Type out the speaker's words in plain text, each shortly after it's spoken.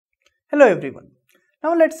Hello everyone.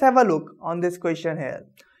 Now let's have a look on this question here.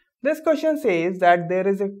 This question says that there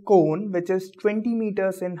is a cone which is 20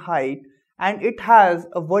 meters in height and it has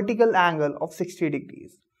a vertical angle of 60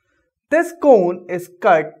 degrees. This cone is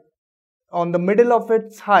cut on the middle of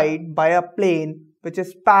its height by a plane which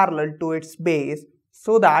is parallel to its base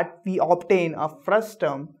so that we obtain a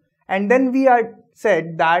frustum, and then we are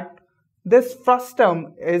said that this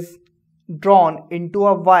frustum is drawn into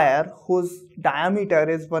a wire whose diameter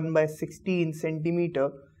is 1/16 centimeter,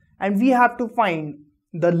 and we have to find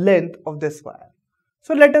the length of this wire.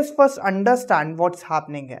 So let us first understand what's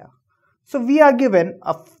happening here. So we are given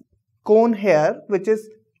a cone here which is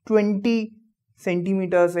 20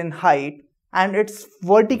 centimeters in height and its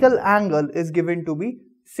vertical angle is given to be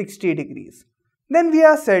 60 degrees. Then we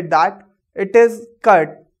are said that it is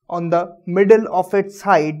cut on the middle of its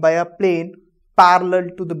height by a plane parallel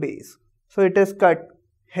to the base. So it is cut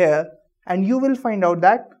here, and you will find out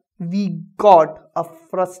that we got a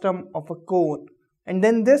frustum of a cone, and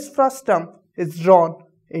then this frustum is drawn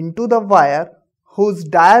into the wire whose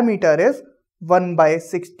diameter is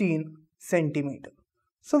 1/16 centimeter.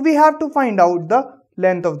 So we have to find out the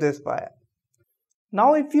length of this wire.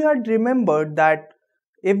 Now if you had remembered that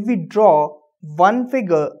if we draw one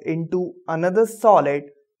figure into another solid,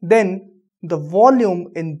 then the volume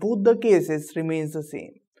in both the cases remains the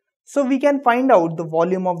same. So we can find out the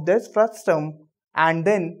volume of this frustum and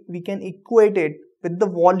then we can equate it with the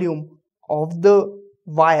volume of the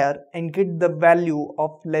wire and get the value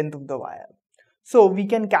of length of the wire. So we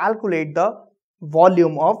can calculate the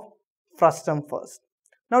volume of frustum first.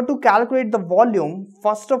 Now to calculate the volume,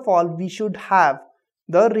 first of all we should have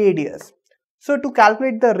the radius. So to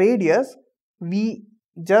calculate the radius, we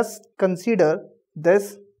just consider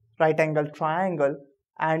this right angle triangle,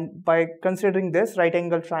 and by considering this right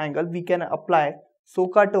angle triangle we can apply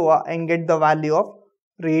SOHCAHTOA and get the value of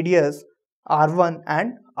radius R1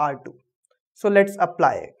 and R2. So let's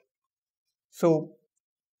apply it. So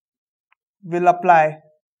we'll apply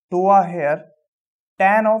TOA here.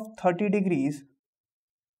 Tan of 30 degrees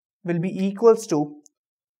will be equals to,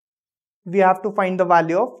 we have to find the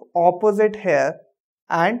value of opposite here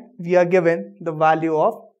and we are given the value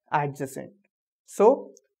of adjacent.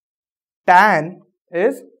 So tan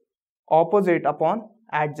is opposite upon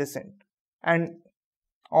adjacent, and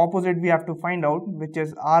opposite we have to find out, which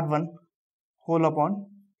is R1 whole upon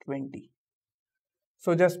 20.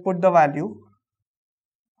 So just put the value.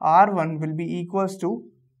 R1 will be equals to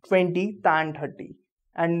 20 tan 30,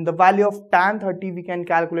 and the value of tan 30 we can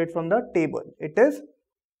calculate from the table. It is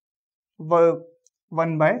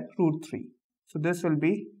 1/√3. So this will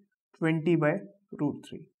be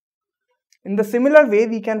 20/√3. In the similar way,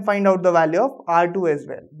 we can find out the value of R2 as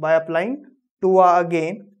well by applying 2R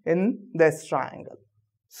again in this triangle.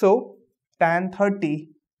 So tan 30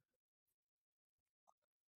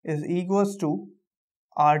 is equals to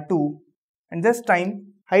R2, and this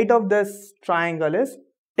time height of this triangle is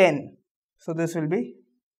 10. So this will be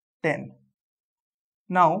 10.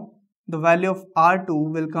 Now the value of R2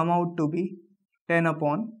 will come out to be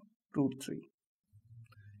 10/√3.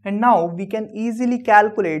 And now we can easily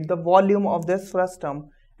calculate the volume of this frustum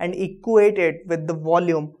and equate it with the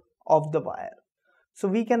volume of the wire. So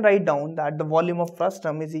we can write down that the volume of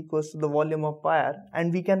frustum is equals to the volume of wire,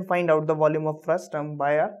 and we can find out the volume of frustum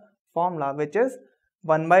by a formula which is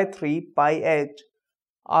 1/3 pi h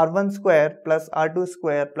R1 square plus R2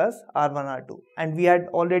 square plus R1 R2, and we had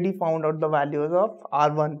already found out the values of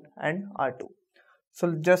R1 and R2.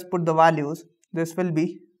 So just put the values. This will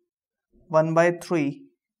be 1/3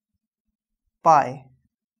 pi,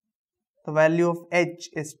 the value of h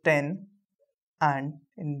is 10, and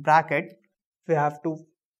in bracket we have to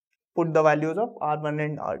put the values of R1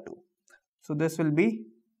 and R2. So this will be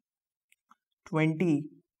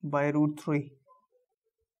 20/√3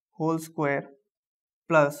 whole square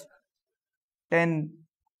plus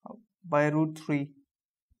 10/√3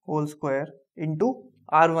 whole square into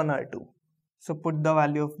R1 R2. So put the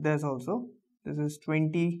value of this also. This is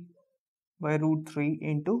 20/√3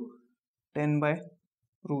 into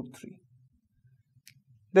 10/√3.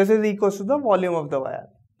 This is equals to the volume of the wire.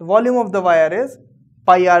 The volume of the wire is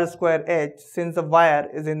pi r square h, since the wire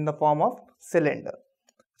is in the form of cylinder.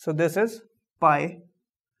 So this is pi.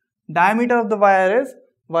 Diameter of the wire is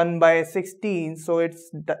 1/16, so its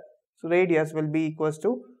radius will be equals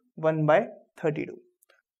to 1/32.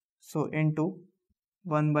 So into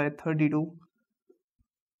 1/32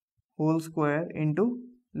 whole square into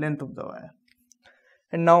length of the wire.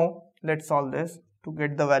 And now let's solve this to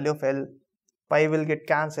get the value of L. Pi will get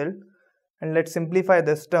cancelled, and let's simplify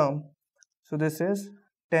this term. So this is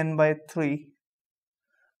 10/3.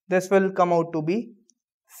 This will come out to be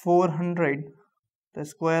 400, the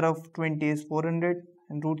square of 20 is 400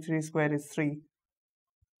 and root 3 square is 3.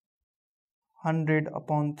 100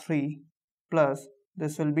 upon 3 plus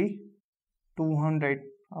this will be 200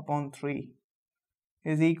 upon 3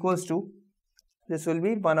 is equals to, this will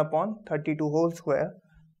be 1 upon 32 whole square.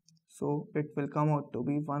 So it will come out to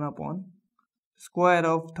be 1 upon square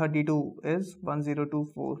of 32 is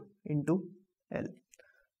 1024 into L.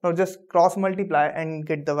 Now just cross multiply and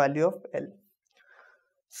get the value of L.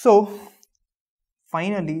 So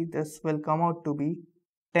finally this will come out to be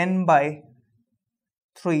 10 by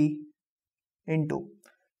 3 into,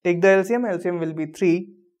 take the LCM will be 3.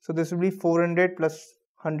 So this will be 400 plus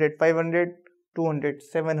 100, 500, 200,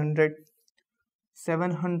 700.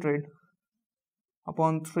 700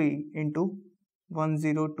 upon 3 into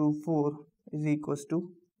 1024 is equals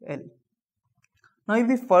to L. Now if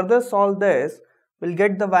we further solve this, we'll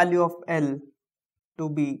get the value of L to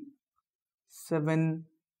be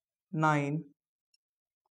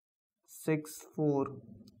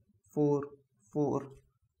 796,444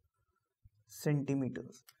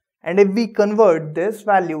 centimeters. And if we convert this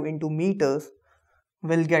value into meters,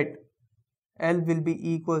 we'll get L will be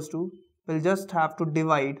equals to, we'll just have to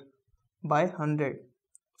divide by 100.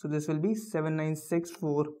 So this will be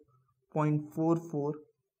 7964.44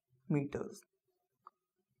 meters.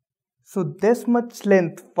 So this much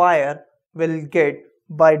length wire will get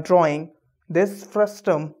by drawing this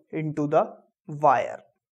frustum into the wire.